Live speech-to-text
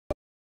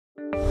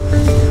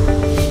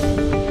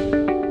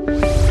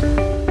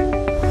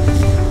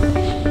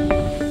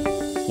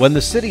When the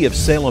city of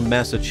Salem,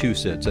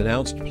 Massachusetts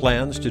announced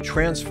plans to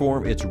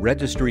transform its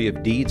Registry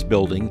of Deeds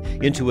building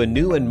into a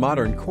new and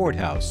modern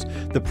courthouse,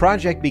 the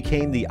project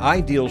became the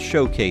ideal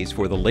showcase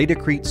for the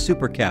LATICRETE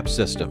SUPERCAP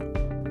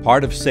system.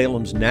 Part of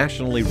Salem's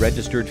nationally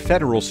registered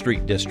Federal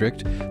Street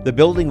district, the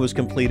building was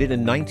completed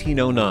in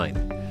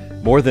 1909.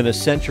 More than a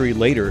century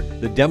later,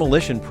 the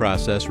demolition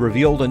process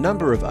revealed a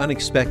number of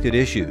unexpected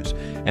issues,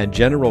 and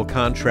general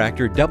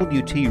contractor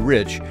W.T.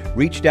 Rich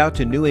reached out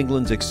to New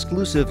England's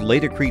exclusive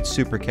LATICRETE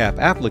SUPERCAP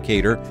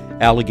applicator,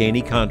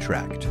 Allegheny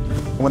Contract.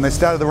 When they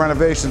started the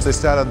renovations, they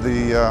started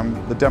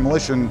the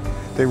demolition,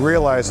 they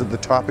realized that the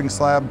topping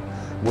slab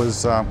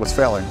was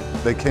failing.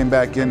 They came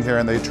back in here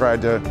and they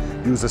tried to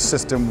use a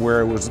system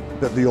where it was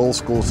the old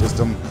school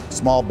system,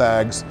 small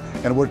bags,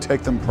 and it would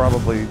take them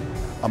probably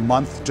a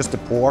month just to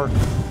pour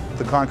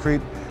the concrete.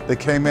 They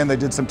came in, they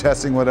did some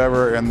testing,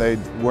 whatever, and they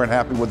weren't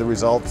happy with the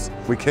results.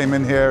 We came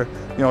in here,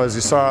 you know, as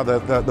you saw,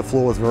 the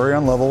floor was very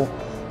unlevel,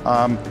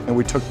 and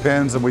we took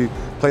pins and we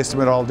placed them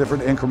at all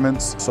different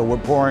increments. So we're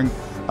pouring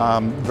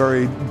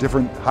very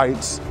different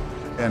heights,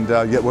 and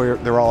yet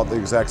they're all at the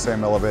exact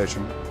same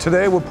elevation.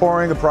 Today we're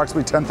pouring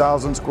approximately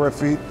 10,000 square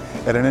feet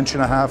at 1.5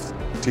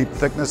 inch deep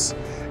thickness.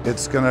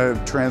 It's going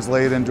to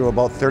translate into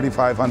about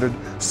 3,500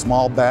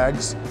 small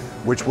bags,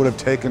 which would have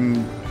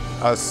taken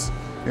us,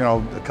 you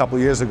know, a couple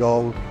of years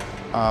ago,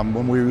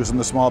 when we were using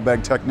the small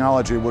bag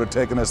technology, it would have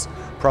taken us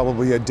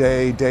probably a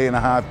day, day and a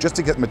half just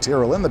to get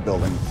material in the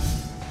building.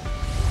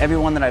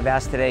 Everyone that I've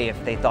asked today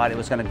if they thought it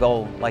was going to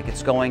go like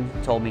it's going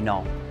told me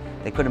no.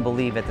 They couldn't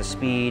believe it, the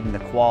speed and the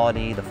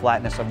quality, the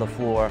flatness of the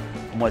floor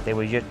from what they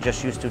were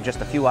just used to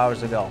just a few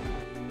hours ago.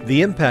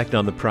 The impact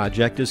on the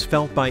project is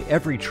felt by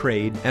every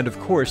trade and, of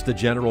course, the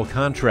general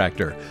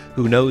contractor,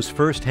 who knows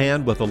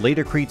firsthand what the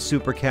LATICRETE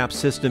SUPERCAP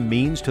system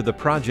means to the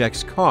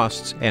project's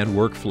costs and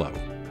workflow.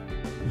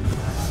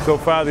 So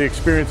far, the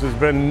experience has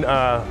been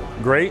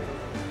great.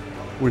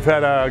 We've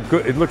had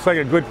it looks like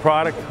a good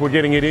product. We're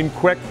getting it in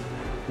quick,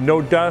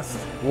 no dust,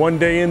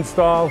 one-day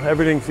install.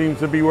 Everything seems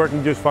to be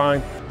working just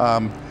fine.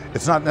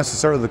 It's not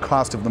necessarily the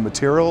cost of the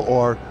material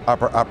or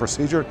our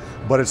procedure,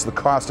 but it's the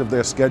cost of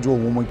their schedule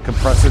when we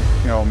compress it,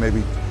 you know,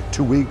 maybe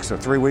 2 weeks or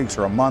 3 weeks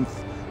or a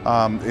month.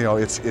 You know,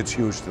 it's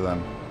huge to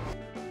them.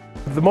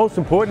 The most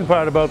important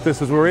part about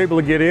this is we're able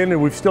to get in,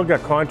 and we've still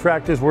got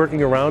contractors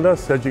working around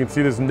us. As you can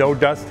see, there's no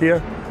dust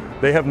here.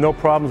 They have no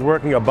problems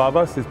working above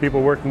us. There's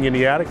people working in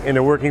the attic, and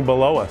they're working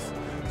below us.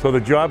 So the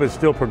job is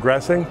still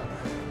progressing.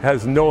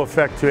 Has no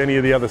effect to any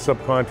of the other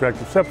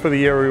subcontractors except for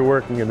the area we're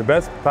working in. The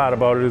best part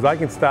about it is I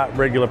can start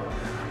regular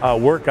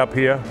work up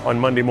here on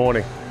Monday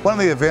morning. One of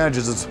the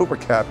advantages of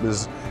SuperCap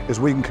is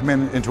we can come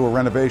into a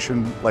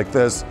renovation like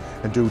this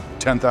and do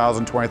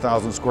 10,000,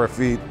 20,000 square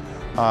feet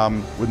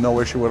with no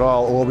issue at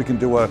all, or we can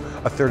do a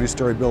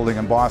 30-story building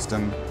in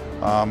Boston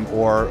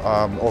or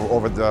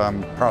over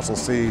the Parcel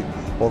C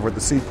over at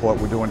the seaport.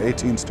 We're doing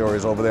 18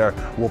 stories over there.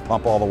 We'll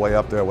pump all the way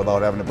up there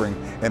without having to bring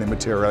any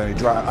material, any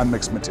dry,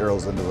 unmixed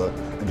materials into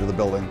the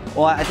building.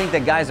 Well, I think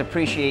that guys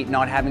appreciate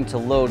not having to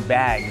load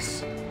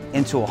bags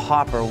into a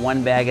hopper,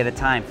 one bag at a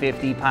time,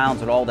 50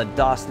 pounds with all the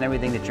dust and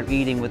everything that you're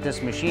eating. With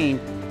this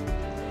machine,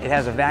 it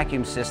has a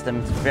vacuum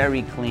system, it's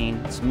very clean,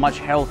 it's much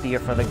healthier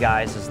for the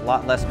guys, there's a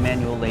lot less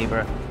manual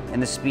labor,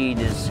 and the speed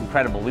is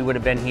incredible. We would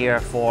have been here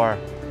for,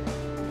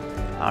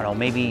 I don't know,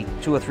 maybe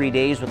 2 or 3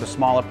 days with a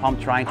smaller pump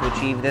trying to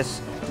achieve this,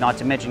 not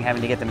to mention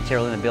having to get the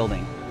material in the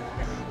building.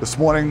 This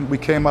morning we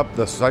came up,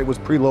 the site was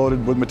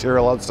preloaded with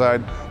material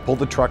outside, pulled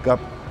the truck up,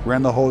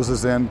 ran the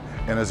hoses in,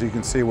 and as you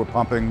can see, we're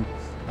pumping.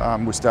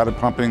 We started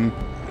pumping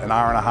an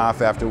hour and a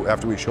half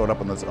after we showed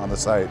up on the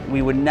site.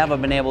 We would never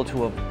have been able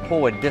to have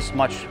poured this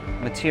much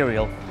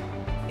material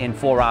in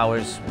 4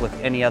 hours with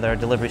any other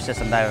delivery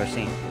system that I've ever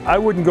seen. I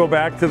wouldn't go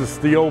back to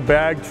the old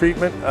bag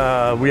treatment.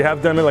 We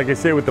have done it, like I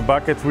say, with the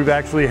buckets. We've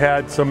actually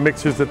had some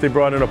mixers that they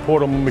brought in a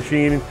portable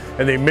machine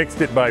and they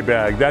mixed it by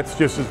bag. That's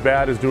just as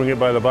bad as doing it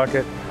by the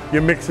bucket.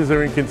 Your mixes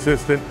are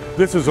inconsistent.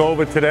 This is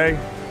over today.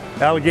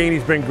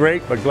 Allegheny's been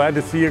great, but glad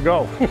to see you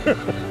go.